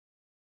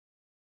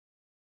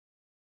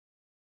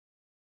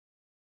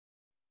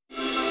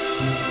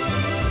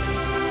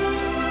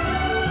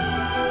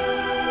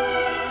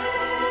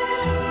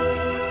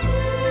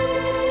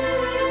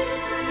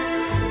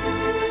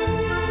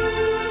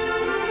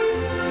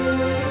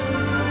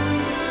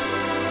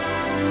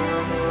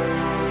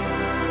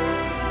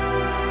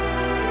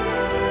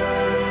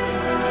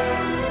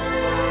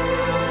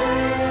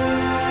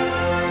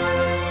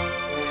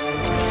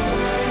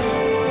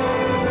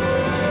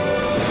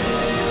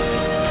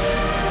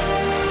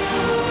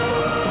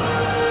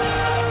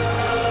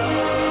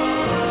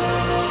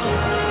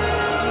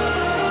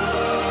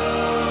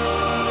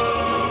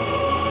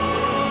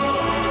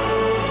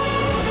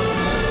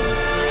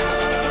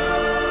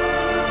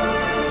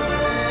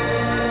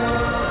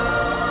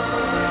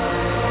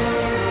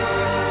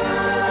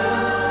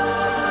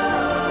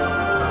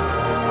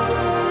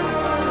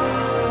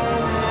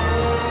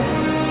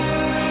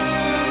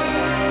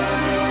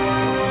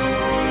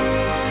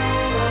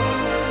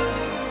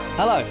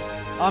Hello,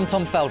 I'm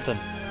Tom Felton,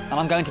 and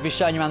I'm going to be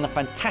showing you around the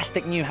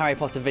fantastic new Harry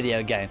Potter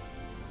video game.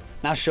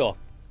 Now sure,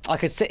 I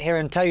could sit here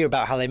and tell you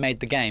about how they made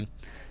the game,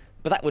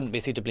 but that wouldn't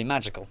be suitably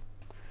magical.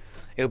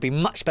 It would be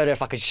much better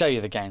if I could show you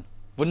the game,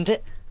 wouldn't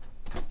it?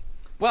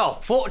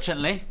 Well,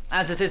 fortunately,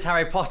 as this is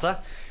Harry Potter,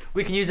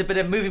 we can use a bit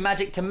of movie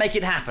magic to make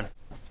it happen.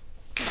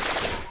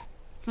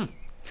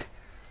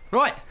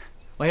 Right,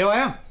 well here I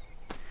am.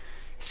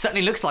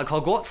 Certainly looks like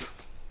Hogwarts.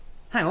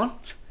 Hang on,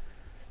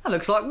 that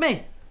looks like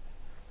me.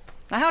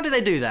 Now how do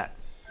they do that?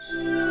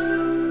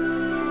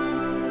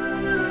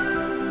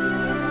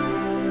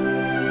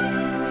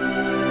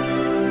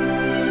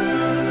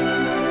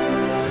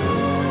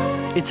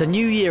 It's a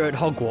new year at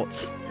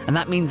Hogwarts, and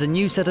that means a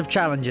new set of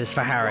challenges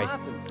for Harry.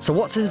 So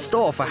what's in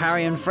store for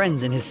Harry and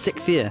friends in his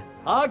 6th year?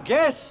 Our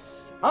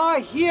guests are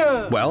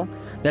here! Well,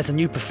 there's a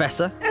new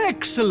professor.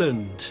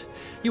 Excellent!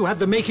 You have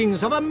the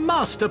makings of a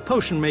master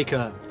potion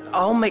maker.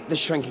 I'll make the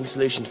shrinking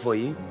solution for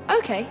you.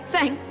 OK,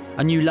 thanks.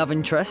 A new love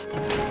interest.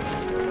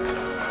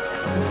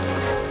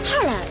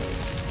 Hello,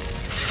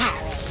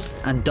 Harry.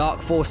 And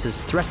dark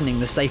forces threatening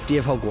the safety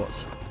of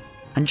Hogwarts.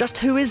 And just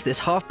who is this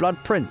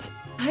half-blood prince?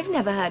 I've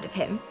never heard of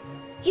him.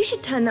 You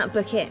should turn that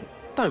book in.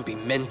 Don't be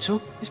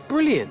mental. It's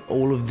brilliant.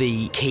 All of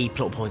the key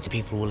plot points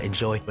people will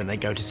enjoy when they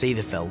go to see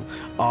the film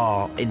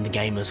are in the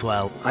game as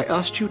well. I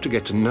asked you to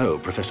get to know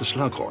Professor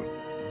Slughorn.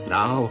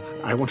 Now,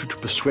 I want you to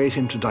persuade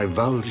him to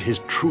divulge his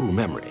true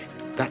memory.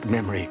 That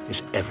memory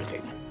is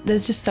everything.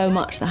 There's just so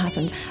much that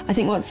happens. I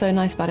think what's so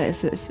nice about it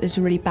is that it's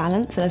really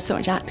balanced. There's so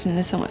much action and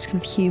there's so much kind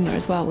of humour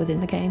as well within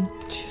the game.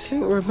 Do you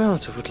think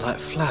Romilda would like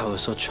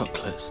flowers or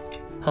chocolates?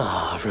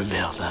 Ah,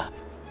 Romilda.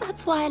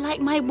 That's why I like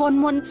my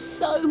Won-Won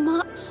so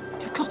much.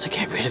 You've got to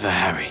get rid of her,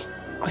 Harry.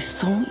 I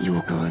thought you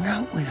were going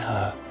out with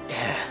her.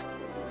 Yeah,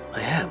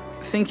 I am.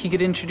 Think you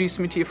could introduce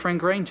me to your friend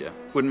Granger?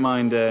 Wouldn't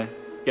mind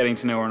getting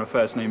to know her on a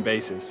first-name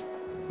basis.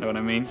 Know what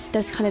I mean?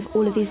 There's kind of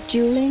all of these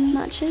dueling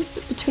matches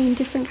between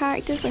different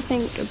characters. I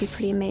think it would be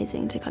pretty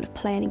amazing to kind of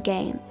play in a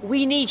game.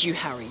 We need you,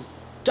 Harry.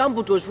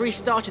 Dumbledore's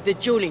restarted the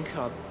dueling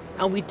club,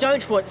 and we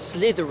don't want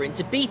Slytherin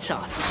to beat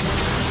us.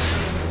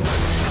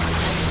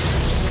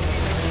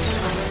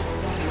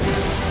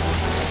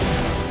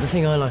 The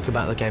thing I like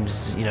about the games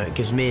is, you know, it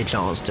gives me a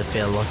chance to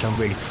feel like I'm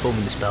really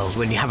performing the spells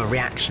when you have a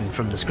reaction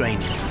from the screen.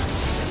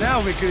 Now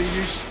we're going to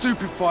use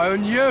Stupefy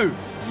on you.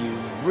 You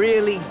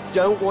really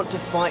don't want to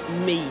fight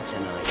me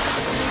tonight.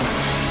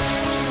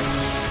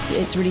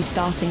 It's really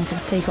starting to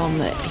take on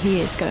that he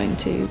is going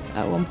to,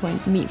 at one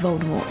point, meet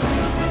Voldemort.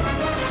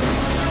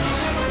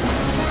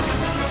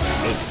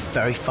 It's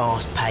very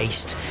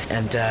fast-paced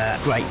and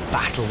great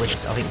battle, which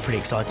is, I think, pretty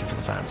exciting for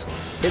the fans.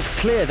 It's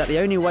clear that the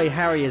only way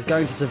Harry is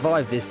going to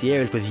survive this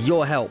year is with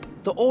your help.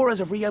 The Auras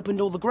have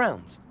reopened all the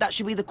grounds. That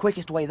should be the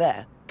quickest way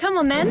there. Come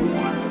on,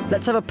 then.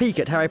 Let's have a peek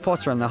at Harry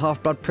Potter and the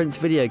Half-Blood Prince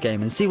video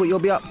game and see what you'll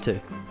be up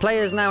to.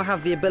 Players now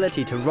have the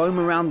ability to roam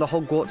around the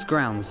Hogwarts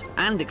grounds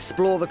and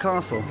explore the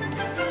castle.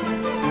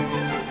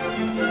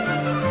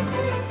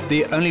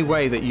 The only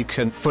way that you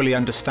can fully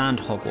understand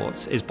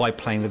Hogwarts is by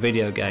playing the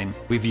video game.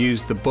 We've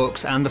used the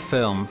books and the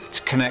film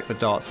to connect the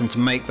dots and to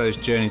make those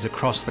journeys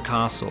across the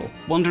castle.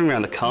 Wandering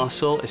around the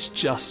castle is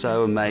just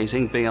so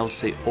amazing, being able to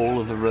see all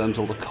of the rooms,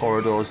 all the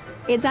corridors.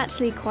 It's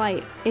actually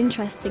quite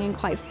interesting and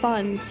quite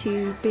fun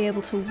to be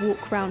able to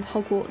walk around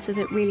Hogwarts as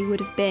it really would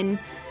have been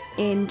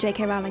in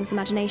J.K. Rowling's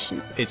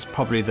imagination. It's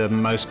probably the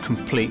most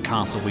complete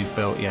castle we've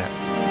built yet.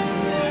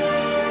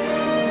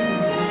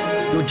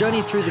 Your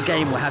journey through the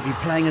game will have you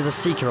playing as a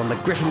Seeker on the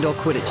Gryffindor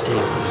Quidditch team,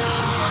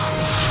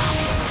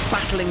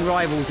 battling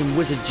rivals in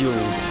wizard duels,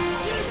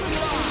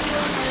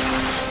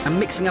 and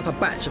mixing up a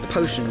batch of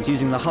potions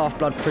using the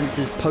Half-Blood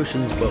Prince's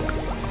potions book.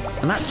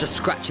 And that's just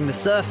scratching the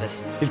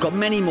surface. We've got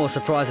many more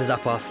surprises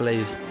up our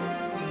sleeves.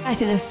 I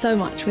think there's so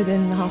much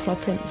within the Half-Blood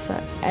Prince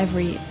that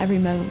every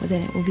moment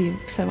within it will be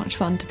so much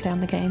fun to play on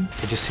the game.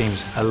 It just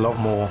seems a lot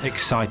more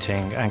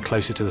exciting and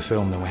closer to the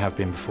film than we have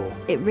been before.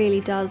 It really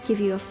does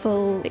give you a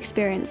full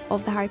experience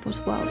of the Harry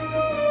Potter world.